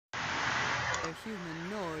neither human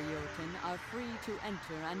nor Jotun are free to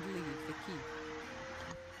enter and leave the keep.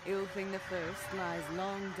 Ilfing the First lies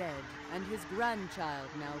long dead, and his grandchild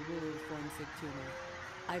now rules Form Sigtuna.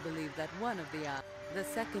 I believe that one of the eyes, the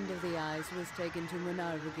second of the eyes, was taken to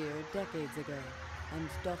Munarvagir decades ago, and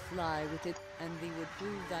doth lie with it, and thee would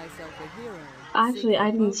prove thyself a hero. Actually, I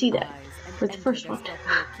didn't see that for the And first one. Keep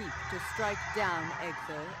to strike down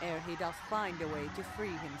Egther ere he doth find a way to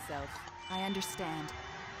free himself. I understand.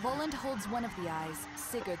 Voland holds one of the eyes,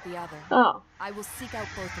 Sigurd the other. Oh. I will seek out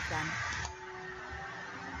both of them.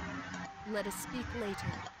 Let us speak later.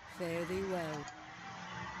 Fare thee well.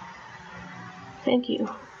 Thank you.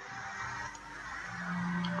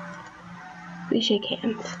 We shake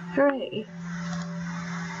hands. Hooray.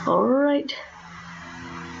 Alright.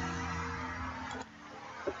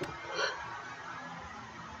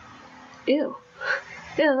 Ew.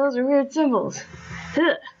 Yeah, those are weird symbols.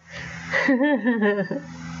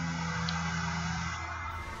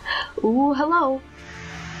 Ooh, hello.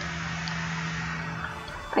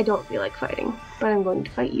 I don't feel like fighting, but I'm going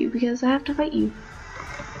to fight you because I have to fight you.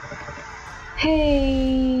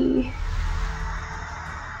 Hey.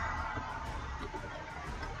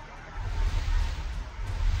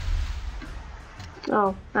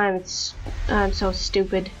 Oh, I'm so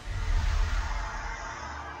stupid.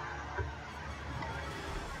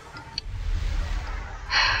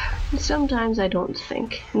 Sometimes I don't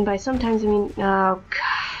think, and by sometimes I mean, oh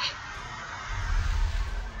gosh.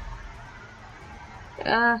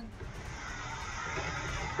 Alright,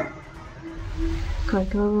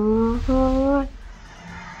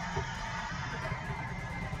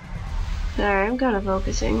 I'm kind of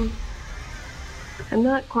focusing. I'm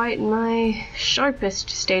not quite in my sharpest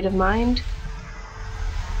state of mind.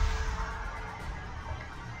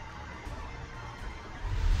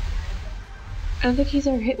 I don't think he's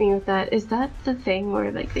ever hit me with that. Is that the thing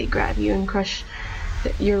where like they grab you and crush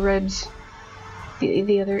your ribs?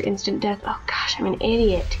 The other instant death? Oh gosh, I'm an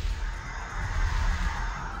idiot.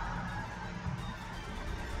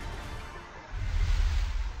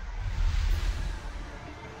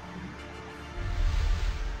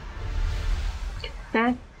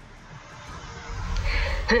 Nah.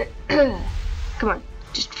 Come on,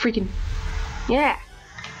 just freaking, yeah.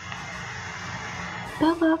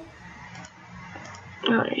 Bop up.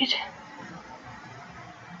 Alright.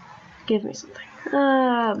 Give me something.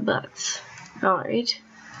 Butts. Alright.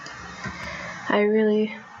 I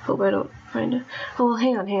really hope I don't find it. Oh, well,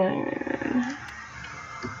 hang on.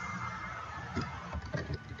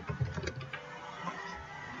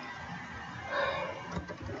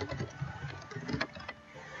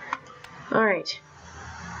 Alright.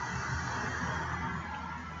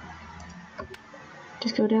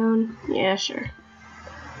 Just go down. Yeah, sure.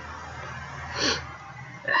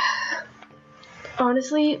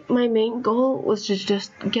 Honestly, my main goal was to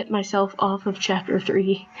just get myself off of chapter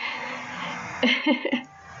 3.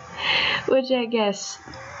 Which I guess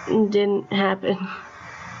didn't happen.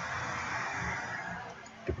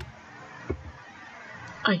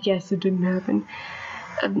 I guess it didn't happen.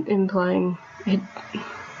 Implying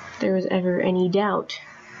there was ever any doubt.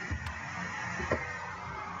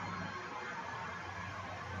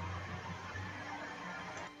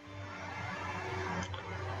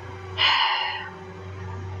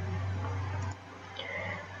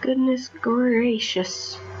 Goodness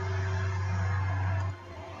gracious.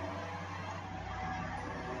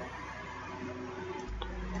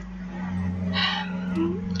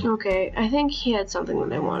 Okay, I think he had something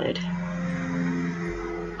that I wanted.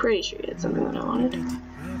 Pretty sure he had something that I wanted. I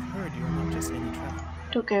have heard you're not just any traveler.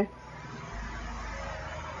 Don't care.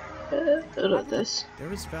 What about this?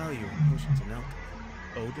 There is value in potions and alchemy.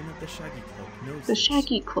 Odin of the Shaggy Cloak knows The this.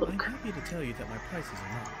 Shaggy Cloak. I'm happy to tell you that my prices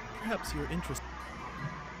are not. Perhaps you're interested.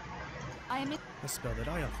 I am in. A spell that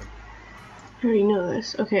I offer. I already know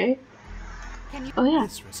this. Okay. Can you? Oh yeah,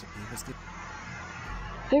 This recipe was the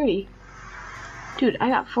 30. Dude, I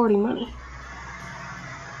got 40 money.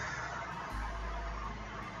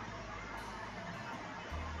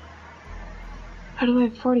 How do I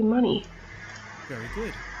have 40 money? very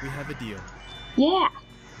good. We have a deal. Yeah!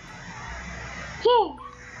 Yeah!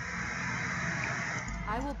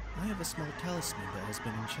 I have a small talisman that has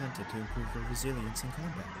been enchanted to improve your resilience in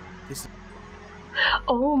combat. This.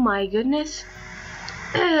 Oh my goodness.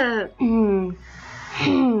 I am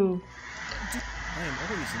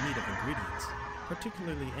always in need of ingredients,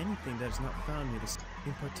 particularly anything that is not found near the.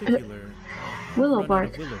 In particular, Willow run out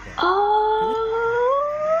bark. of willow bark. Oh!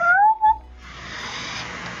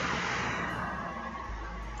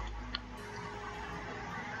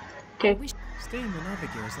 Okay. Stay in the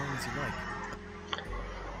Navigare as long as you like.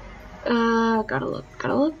 Gotta look.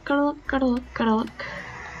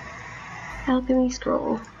 Alchemy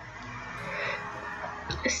scroll.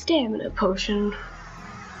 A stamina potion.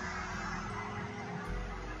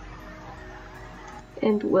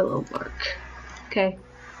 And willow bark. Okay.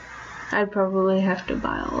 I'd probably have to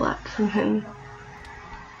buy all that from him.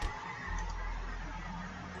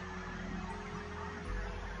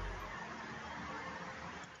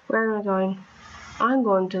 Where am I going? I'm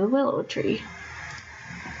going to the willow tree.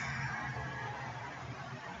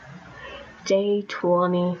 Day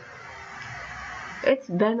 20. It's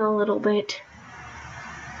been a little bit.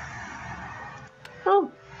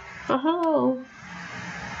 Oh. Oh.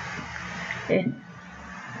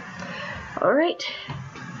 Alright.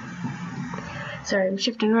 Sorry, I'm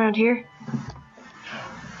shifting around here.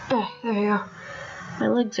 There we go. My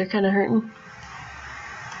legs are kind of hurting.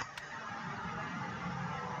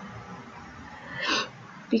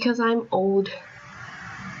 Because I'm old.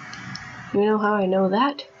 You know how I know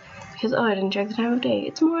that? Because, oh, I didn't check the time of day.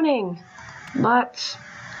 It's morning. Butts.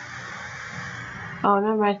 Oh,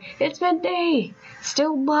 never mind. It's midday.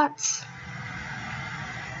 Still butts.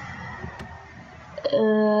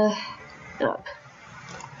 Up.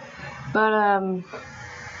 But,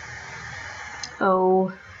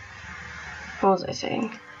 oh, what was I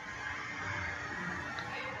saying?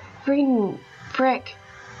 Freaking frick.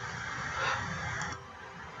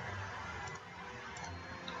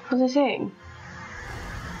 What was I saying?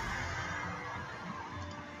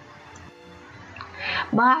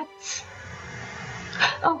 Bots.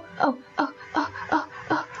 Oh.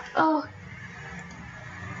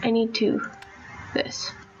 I need to.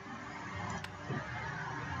 This.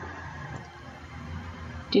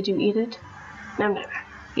 Did you eat it? No.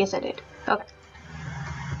 Yes, I did. Okay.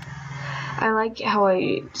 I like how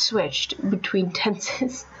I switched between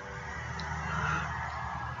tenses.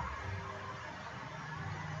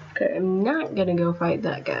 Okay, I'm not gonna go fight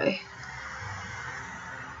that guy.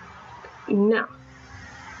 No.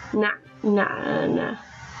 Nah.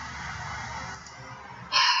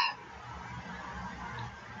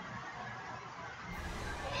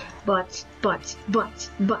 Butts. Get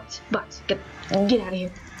out of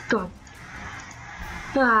here. Go on.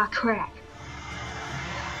 Ah, crap.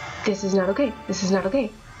 This is not okay.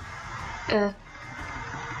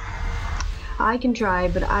 I can try,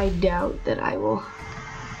 but I doubt that I will.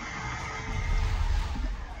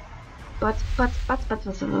 Butts.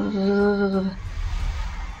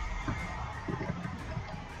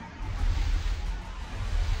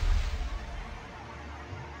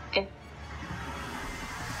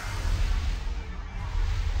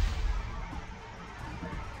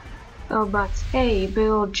 Oh, Butts. Hey, big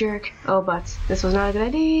old jerk. Oh, Butts. This was not a good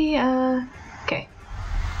idea. Okay.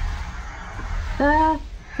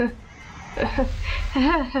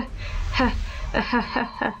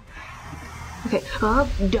 Okay. Oh,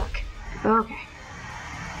 duck. Okay.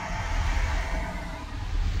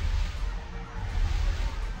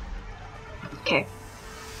 Okay.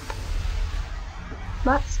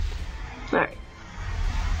 Butts. Alright.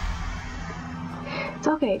 It's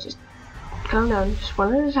okay, just calm down. Just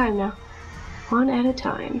one at a time now. One at a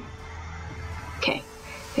time. Okay.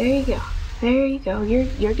 There you go.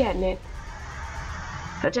 You're getting it.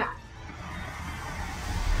 Good job.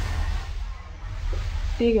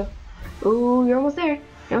 There you go. Ooh, you're almost there.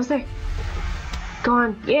 Go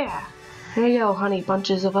on. Yeah. There you go, honey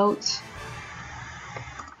bunches of oats.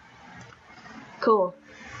 Cool.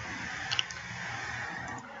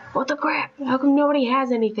 What the crap? How come nobody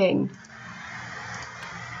has anything?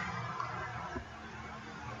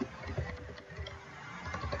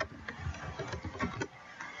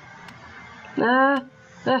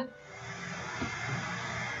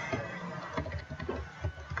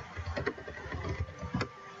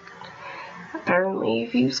 Apparently,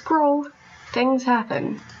 if you scroll, things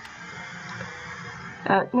happen.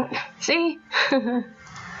 See? I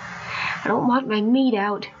don't want my meat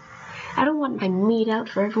out. I don't want my meat out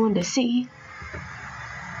for everyone to see.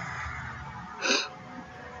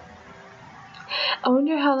 I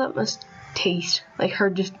wonder how that must taste. Like her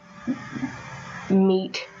just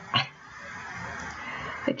meat.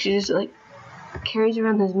 Like she just like carries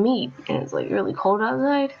around this meat and it's like really cold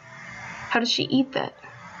outside. How does she eat that?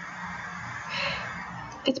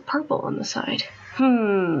 It's purple on the side.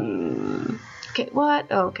 Okay, what?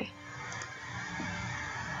 Oh, okay.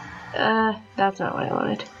 That's not what I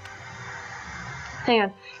wanted. Hang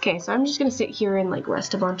on. Okay, so I'm just gonna sit here and like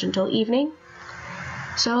rest a bunch until evening.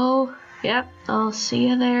 So, yep, I'll see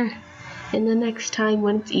you there in the next time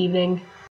when it's evening.